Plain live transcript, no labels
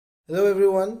Hello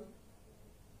everyone.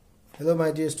 Hello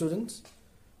my dear students.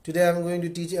 Today I am going to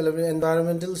teach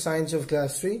environmental science of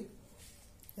class 3,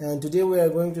 and today we are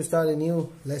going to start a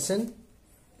new lesson.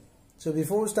 So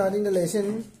before starting the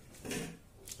lesson,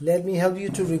 let me help you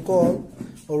to recall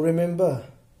or remember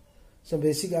some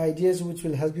basic ideas which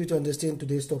will help you to understand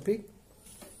today's topic.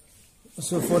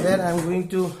 So for that I am going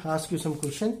to ask you some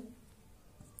question.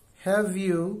 Have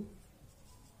you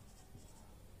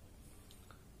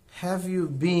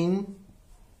been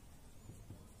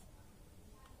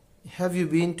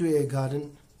to a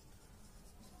garden?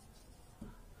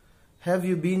 Have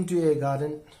you been to a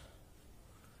garden?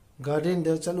 Garden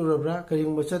da chalurabra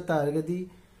karingba chataragadi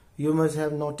you must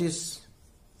have noticed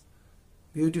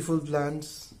beautiful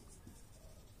plants.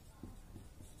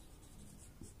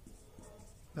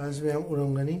 Plants mein hum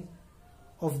urangani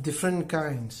of different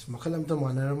kinds. Makalam ta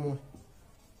manaramo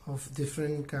of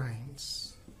different kinds.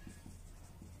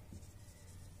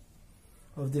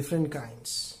 Of different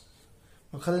kinds.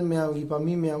 Makal mayam gi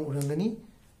pami mayam urangani.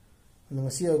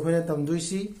 Ngasi akhona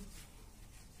tamduisi.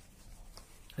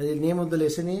 The name of the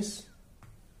lesson is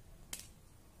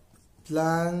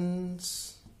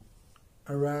Plants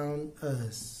Around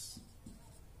Us.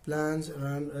 Plants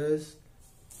around us.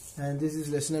 And this is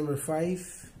lesson number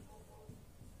 5.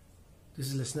 This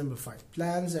is lesson number 5.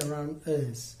 Plants around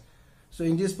us. So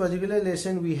in this particular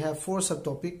lesson we have 4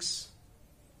 subtopics.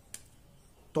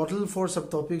 Total 4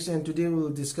 subtopics, and today we will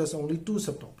discuss only 2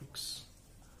 subtopics.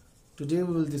 For today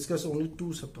we will discuss only 2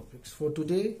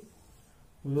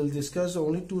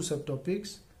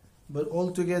 subtopics, but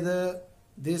altogether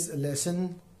this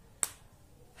lesson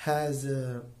has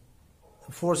 4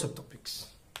 subtopics.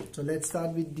 So let's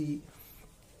start with the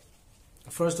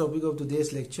first topic of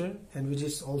today's lecture, and which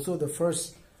is also the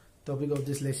first topic of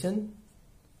this lesson.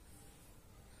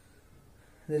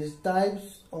 There is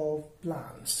types of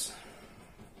plants.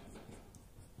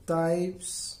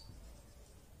 Types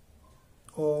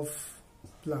of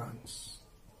plants.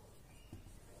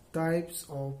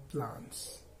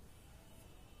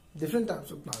 Different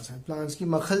types of plants. Plants ki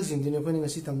makhal sing dine ko ni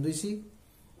ngasi tamduisi.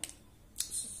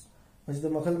 Masida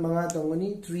makhal manga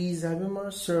tamani trees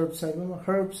habema, shrubs habema,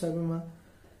 herbs habema,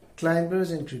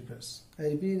 climbers and creepers. I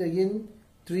repeat again: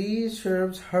 trees,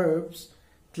 shrubs, herbs,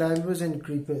 climbers and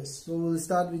creepers. So we'll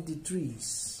start with the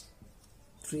trees.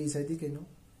 Trees, I think I know.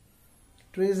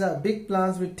 Trees are big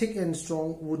plants with thick and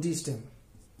strong woody stem.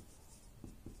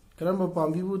 Karamba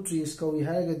pambi trees ka we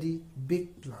haigadi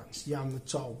big plants. Yamna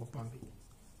chawba pambi.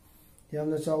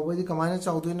 Yamna chawba di kamaina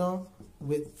chawduino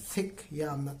with thick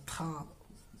yamna thab.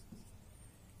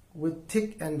 With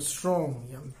thick and strong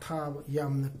yam thab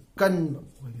yamna kan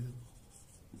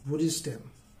woody stem.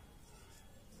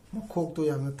 Makhok to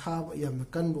yamna thab yamna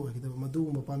kan bo hagida madu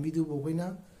ma pambi du bo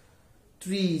koina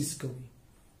trees ka we.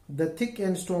 The thick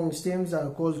and strong stems are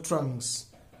called trunks.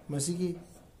 Masigi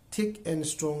thick and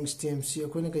strong stems. Si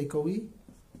ako na kay kawi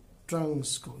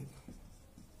trunks kawi.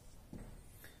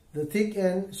 The thick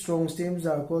and strong stems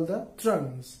are called the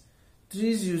trunks.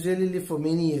 Trees usually live for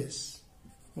many years.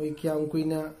 Moy kyam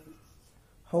kuina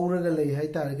hauraga lay hay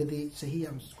taragadi sahi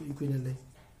am kuina lay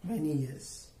many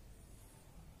years.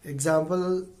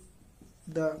 Example,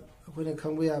 the ako na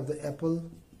kang we have the apple.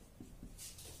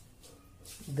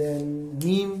 Then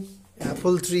neem,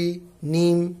 apple tree,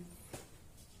 neem.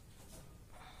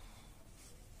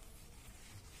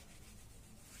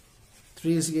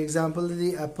 Trees के example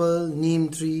the apple, neem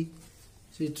tree.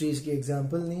 See trees के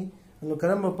example ni. Ano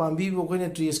karamba pambi bo कोई ने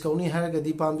trees काउनी है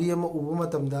कदी pambi ama ubu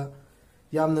matamda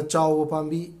yamna chaw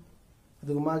pambi.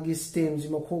 अदुग मागी stems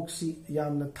मखोक्सी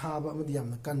yamna thaba ama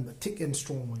yamna kanba thick and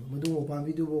strong mo. Madhu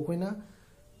pambi du bo कोई ना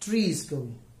trees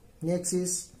काउनी. Next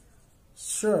is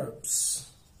shrubs.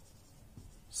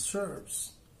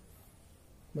 Shrubs.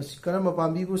 Mas karamba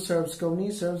pambi bu shrubs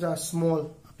kauni. Shrubs are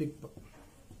small,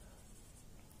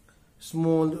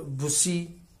 small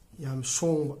busi yam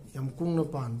shong yam kungna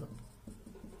pan.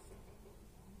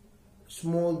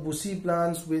 Small busi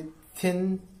plants with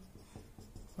thin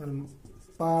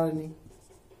parni,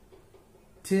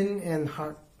 thin and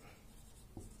hard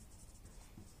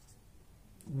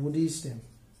woody stem.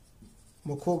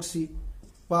 Makoksi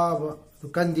paba to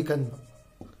kandi kanba.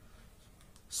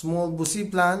 Small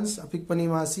busi plants, apik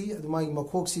panimasi, adumagi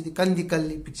makoksi di kandi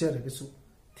kalli picture agasu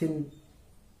thin.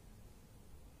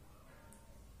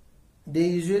 They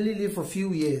usually live for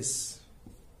few years.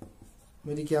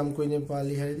 Meri kyam koi ne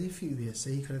pali hai di few years.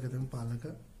 Sahi kara kadam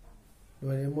palaka.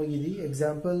 Dware mo yidi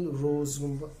example rose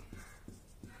gumba,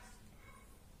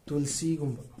 tulsi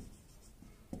gumba.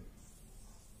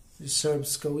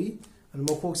 Shrubs kawi, and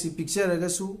makoksi picture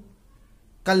agasu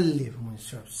kalli from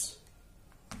shrubs.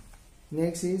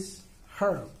 Next is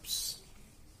herbs.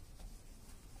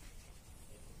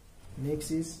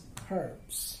 Next is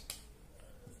herbs.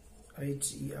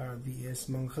 H-E-R-B-S.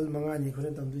 Manghal mangani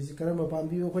khona tamduisi karamba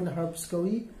pambi khona herbs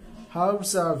kawi.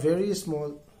 Herbs are very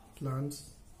small plants.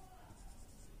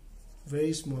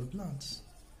 Very small plants.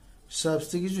 Shrubs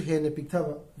tigi ju hene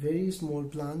piktaba. Very small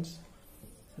plants.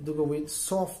 Aduga with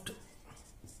soft.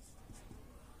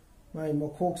 My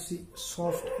makoksi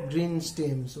soft green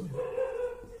stems.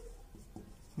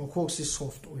 Makoksi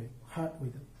soft oil. Hard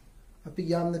with them. Apik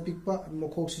yamna pikpa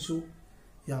makoksi su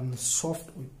yamna soft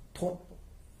oil. Thought.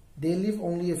 They live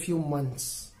only a few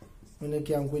months. When a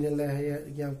kyam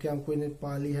queen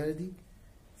pali hardi,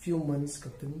 few months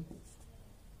katani.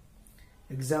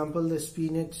 Example, the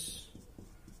spinach,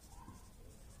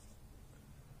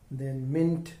 then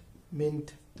mint,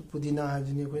 the pudina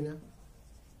hardi koina.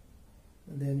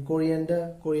 Then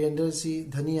coriander si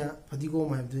dhania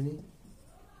padigom hardi.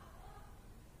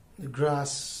 The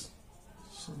grass.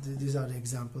 So these are the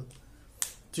examples.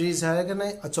 Trees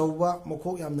haragana achauba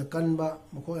mokok yamna kanba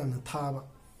mokok yamna thaba.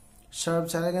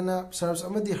 Shrubs haragana shrubs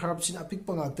amadi herbs in apik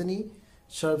pangatani.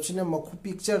 Shrubs in a mokok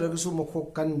picture ragasu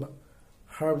mokok kanba.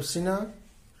 Herbs in a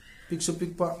picture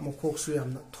pikpa mokok su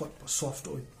yamna thought soft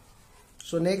oil.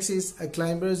 So next is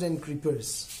climbers and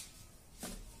creepers.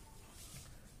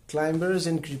 Climbers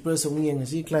and creepers only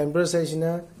yangasi. Climbers is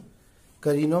na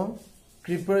karino.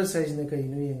 Creepers is na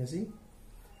karino yangasi.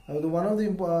 One of the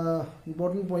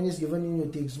important point is given in your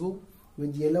textbook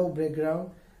with yellow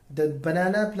background. The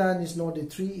banana plant is not a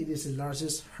tree, it is the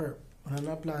largest herb.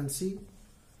 Banana plant, see,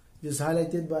 is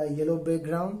highlighted by yellow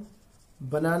background.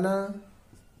 Banana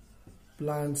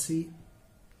plant, see,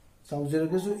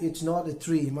 it's not a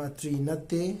tree, ma tree, not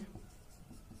the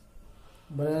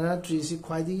banana tree, see,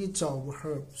 quite a job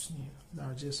herbs,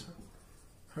 largest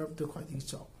herb to quite a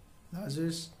job.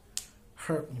 Largest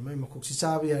herb, you may cook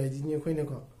Sisabi, I didn't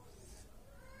know.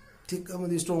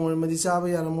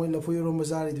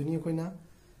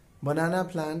 Banana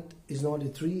plant is not a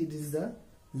tree, it is the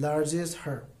largest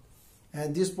herb.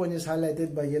 And this point is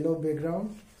highlighted by yellow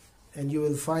background, and you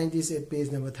will find this at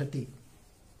page number 30.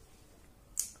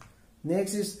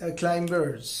 Next is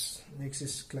climbers.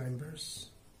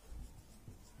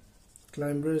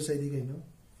 Climbers, I think I know.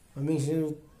 I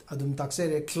mean, adum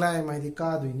taksere climb I think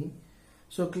kaduini.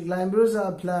 So climbers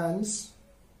are plants.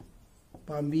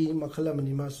 Pambi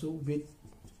makhalamani masu with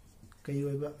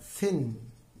kayoiba thin.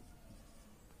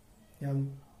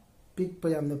 Yam big pa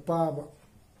yam na paba.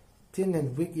 Thin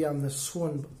and weak yam na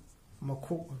swan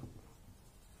makok.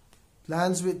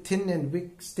 Plants with thin and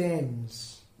weak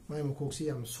stems. My makok si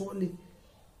yam solid.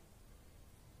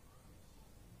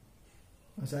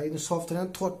 As I soft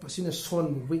and thought pasin a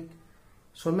swan weak.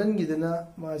 Swan man gidana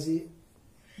mazi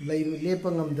lay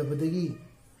lepangam the badagi.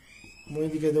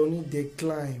 Moidikadoni they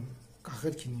climb.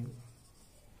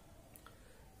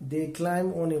 They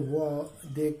climb on a wall.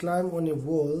 They climb on a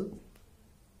wall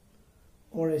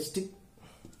or a stick.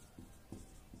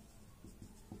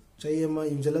 Chayama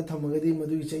imjala thamagadi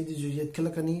madu chay di juyet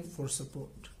khalakani for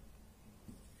support.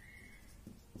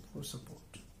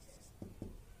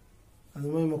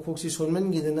 Adumai makoksi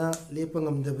sonman gidana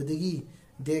lepangam dabadagi.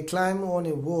 They climb on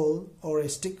a wall or a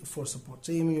stick for support.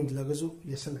 Chayama imjalagazu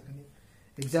yasalakani.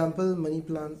 Example, money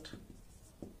plant.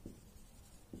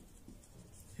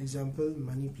 Example,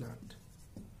 money plant.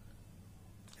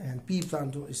 And pea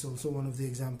plant is also one of the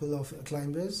example of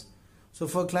climbers. So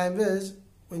for climbers,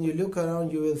 when you look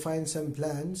around, you will find some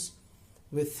plants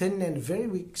with thin and very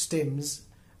weak stems.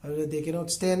 They cannot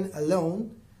stand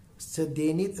alone, so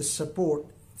they need a support.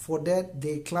 For that,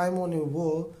 they climb on a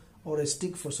wall or a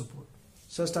stick for support.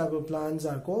 Such type of plants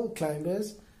are called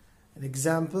climbers. And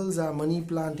examples are money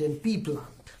plant and pea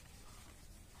plant.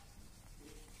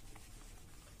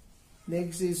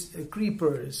 Next is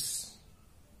creepers.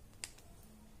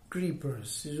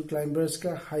 Creepers. These climbers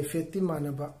ka high feti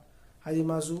manaba. Hadi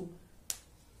masu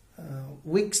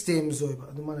weak stems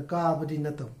oiba. Adu mana ka abadi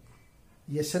natam.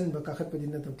 Yesan ba kakat padi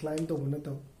natam. Climb to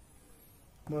natam.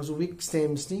 Masu weak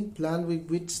stems ni. Plant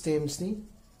with stems ni.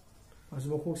 Masu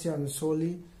makok siya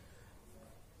solely.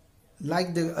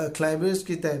 Like the climbers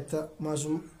ki type ta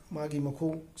masu magi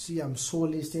makok siya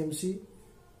solely stems si.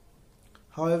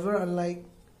 However, unlike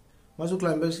masu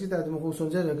climbers ki type makok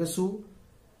sonja ragasu.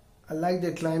 Unlike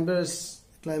the climbers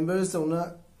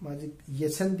ona magic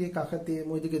yesan de kakate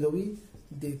mo de kedawi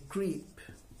they creep.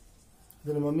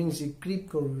 The maming si creep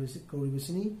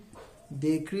koribisini.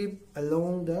 They creep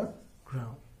along the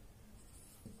ground.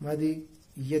 Madi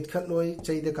yet kat loy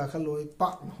chay de kakat loy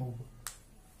pak ho.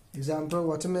 Example,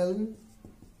 watermelon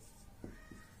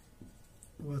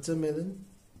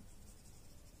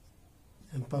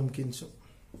and pumpkin soup.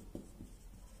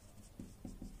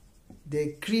 they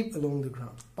creep along the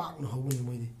ground. Pak no hawuni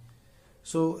moidi.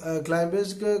 So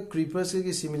climbers ka creepers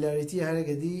ka similarity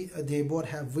haragadi they both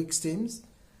have weak stems.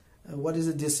 What is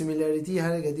the dissimilarity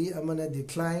haragadi amana they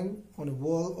climb on a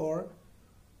wall or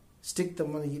stick the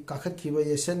money kakat kiba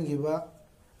yashan giba.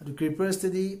 The creepers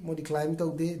today modi climb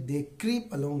to they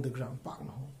creep along the ground. Pak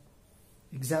no.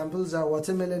 Examples are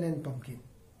watermelon and pumpkin.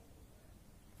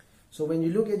 So when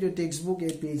you look at your textbook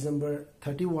at page number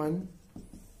 31,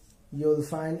 you'll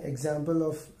find example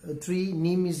of a tree.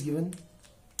 Neem is given.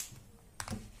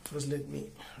 First let me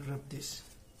rub this.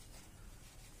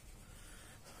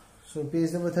 So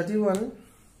page number 31,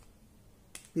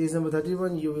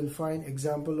 you will find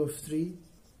example of tree.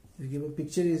 You give a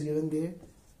picture is given there.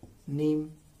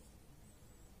 Neem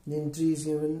tree is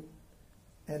given.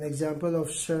 An example of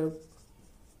shrub.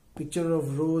 Picture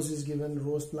of rose is given,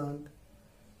 rose plant.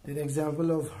 An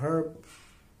example of herb,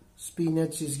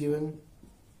 spinach is given.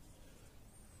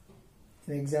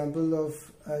 An example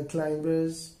of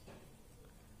climbers,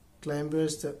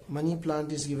 the money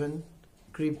plant is given.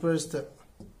 Creepers, the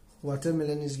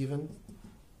watermelon is given.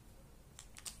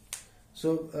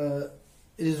 So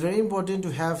it is very important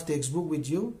to have textbook with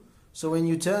you. So when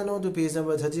you turn on to page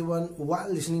number 31 while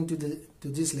listening to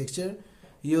this lecture,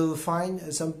 you'll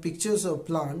find some pictures of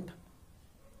plant,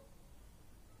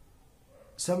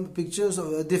 some pictures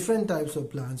of different types of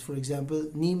plants. For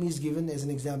example, neem is given as an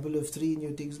example of tree in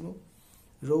your textbook.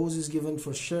 Rose is given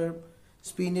for shrub.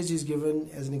 Spinach is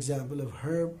given as an example of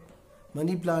herb.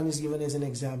 Money plant is given as an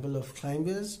example of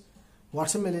climbers.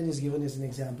 Watermelon is given as an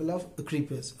example of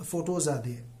creepers. Photos are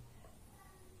there.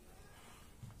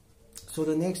 So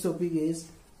the next topic is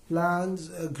plants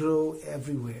grow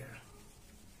everywhere.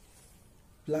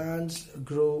 Plants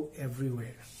grow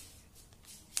everywhere.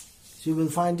 So you will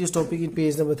find this topic in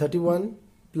page number 31.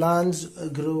 Plants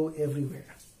grow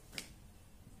everywhere.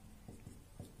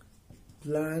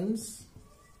 Plants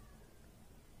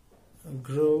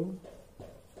grow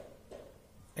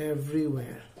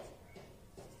everywhere.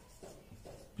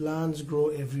 Plants grow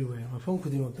everywhere.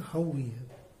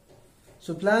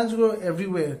 So plants grow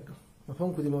everywhere.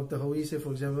 Say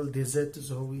for example, desert is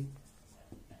howi.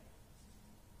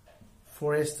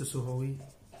 Forest is howi.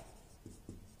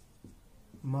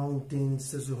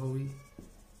 Mountains is howi.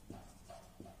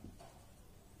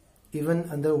 Even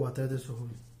underwater is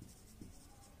howi.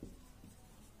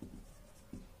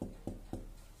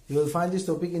 You will find this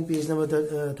topic in page number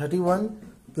 31.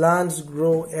 Plants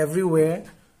grow everywhere.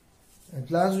 And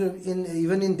plants grow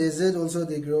even in desert also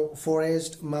they grow.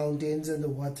 Forest, mountains and the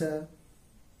water.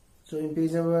 So in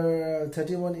page number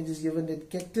 31 it is given that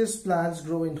cactus plants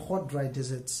grow in hot dry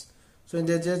deserts. So in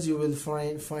deserts you will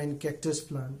find cactus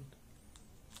plant.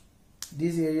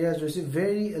 These areas receive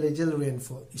very little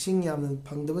rainfall. Ising yamna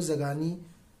phangdaba jagani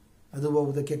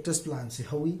aduba the cactus plants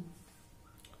hawi.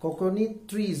 Coconut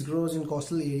trees grows in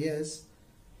coastal areas.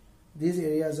 These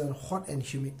areas are hot and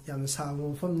humid. Yamna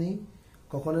sabu famni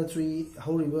coconut tree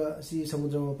horiba si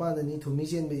samudra mapadani thumi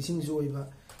chen be ising su oiba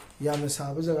yamna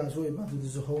sabu jaga su oiba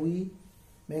du hawi.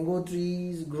 Mango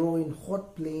trees grow in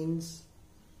hot plains.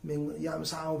 Yam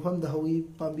sabu fam da hawi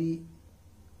pambi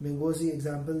mango si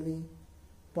example ni.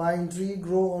 Pine tree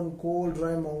grow on cold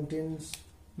dry mountains.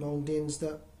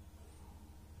 The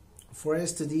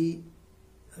forest di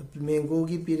mango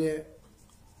ki pire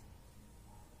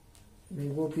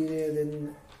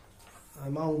then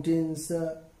mountains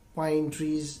pine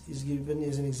trees is given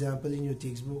as an example in your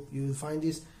textbook. You will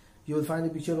find a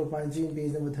picture of pine tree in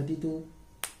page number 32.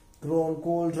 Grow on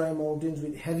cold dry mountains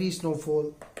with heavy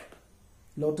snowfall.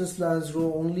 Lotus plants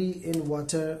grow only in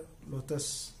water.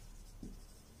 Lotus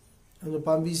and the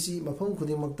pambisi mapam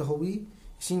khudimagta hawi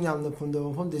ising yamna phumda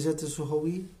mapam desert su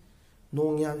hawi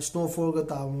nong yam snowfall ga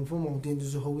ta mapam mountain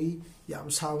su hawi yam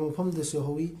sa mapam de su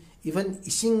hawi even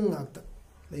ising ngakta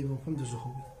lai mapam de su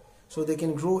hawi. So they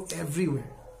can grow everywhere.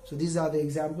 So these are the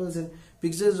examples, and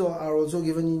pictures are also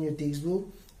given in your textbook.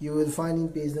 You will find in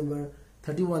page number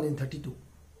 31 and 32.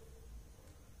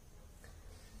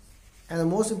 And the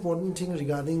most important thing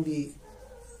regarding the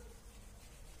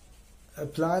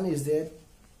plant is that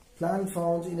plants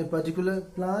found in a particular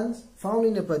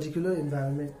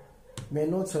environment may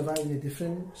not survive in a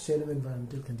different set of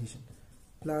environmental conditions.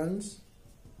 Plants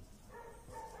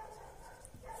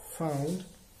found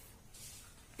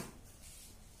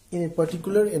in a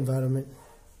particular environment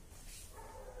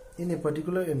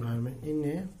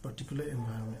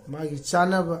magi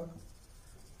chanaba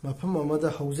mafam amada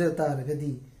hauja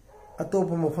taragadi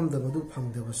atopa mafam da madu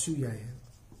phangdaba su yai.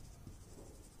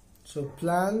 So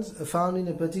plants found in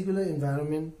a particular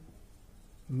environment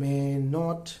may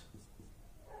not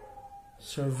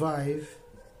survive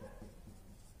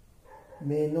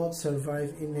may not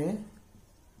survive in a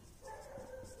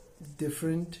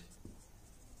different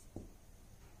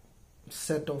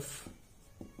set of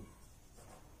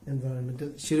environmental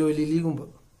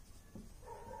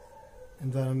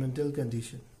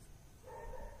condition.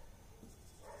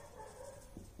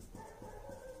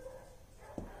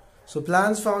 So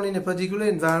plants found in a particular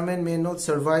environment may not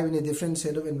survive in a different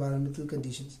set of environmental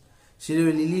conditions.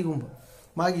 Lily gumba.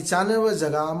 Magi chanava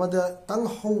jaga amada tang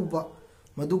hauba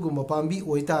madugumba pambi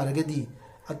oita ragadi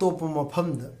atopa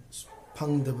mafamda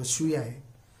phangdaba suyai.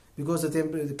 Because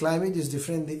the climate is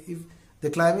different. If the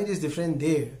climate is different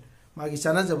there, magi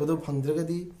chana jabado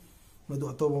phangdragadi madu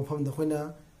atopa mafamda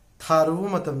khoina tharubu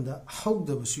matamda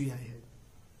haudaba suyai.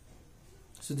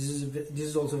 So this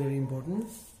is also very important.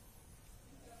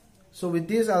 So with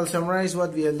this, I'll summarize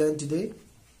what we have learned today.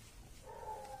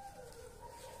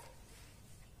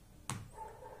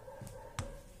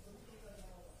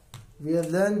 We have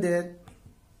learned that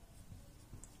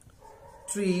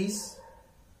trees,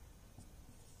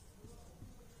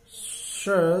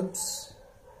 shrubs,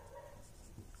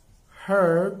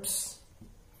 herbs,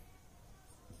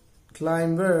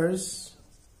 climbers,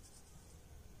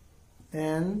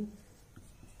 and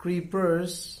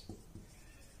creepers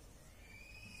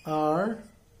are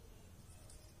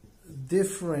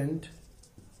different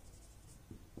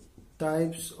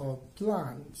types of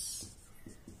plants.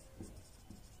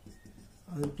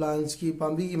 Plants ki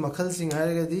pambi ki makhal sing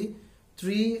hairagadi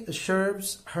tree,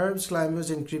 shrubs, herbs,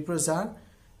 climbers, and creepers are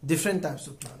different types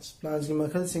of plants. Plants ki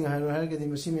makhal sing hairagadi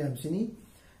masi miyam sini,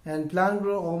 and plant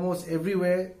grow almost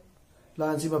everywhere.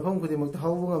 Plants ki mafam khudimakt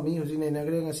hawung ami hujik nei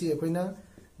nagre ngasi akoina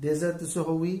desert tu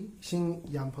hawi sing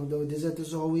yam phangdo desert tu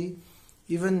hawi.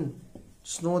 Even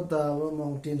snow dawa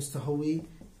mountains to hawi,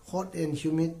 hot and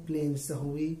humid plains to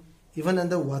hawi, even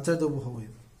underwater to hawi.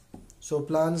 So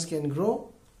plants can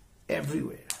grow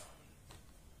everywhere.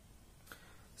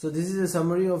 So this is a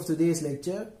summary of today's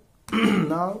lecture.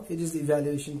 Now it is the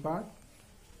evaluation part.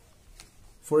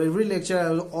 For every lecture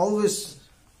I will always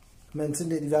mention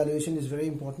that evaluation is very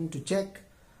important to check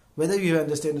whether you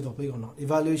understand the topic or not.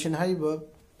 Evaluation haiba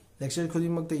lecture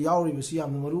khudimakta yauri basi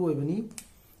yamna maru oibani.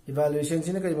 Evaluation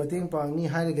sina kay mating pangni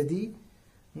hairagadi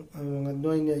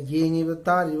noina yengiba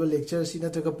tariba lecture sina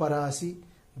taka parasi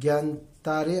gyan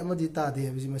tare amadi tade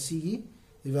abisi masigi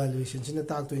evaluation sina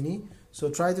taktoini. So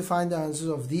try to find the answers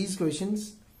of these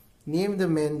questions. Name the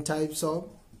main types of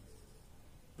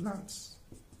plants.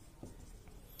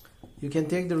 You can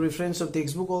take the reference of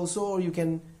textbook also, or you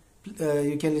can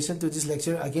listen to this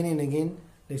lecture again and again.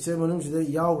 Lecture manung sida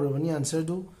yaograbani answer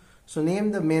do. So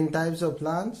name the main types of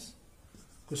plants.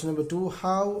 Question number 2,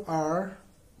 how are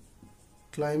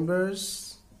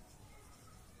climbers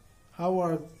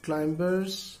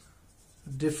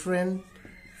different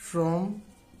from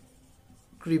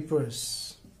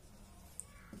creepers?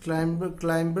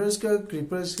 Climbers ka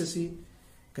creepers kasi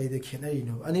kaida khenai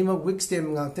no. Anima weak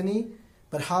stem ngakani,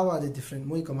 but how are they different?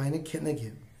 Moi kamaina khena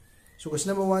ge. So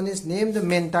question number 1 is name the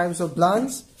main types of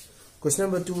plants.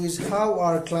 Question number 2 is how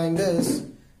are climbers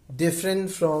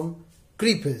different from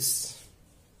creepers?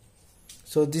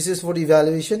 So this is for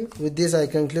evaluation. With this I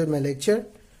conclude my lecture.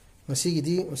 So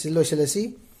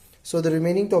the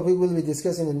remaining topic will be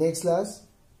discussed in the next class.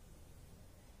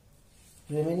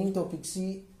 Remaining topic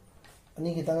C.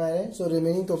 So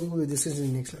remaining topic will be discussed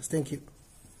in the next class. Thank you.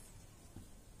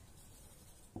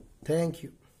 Thank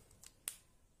you.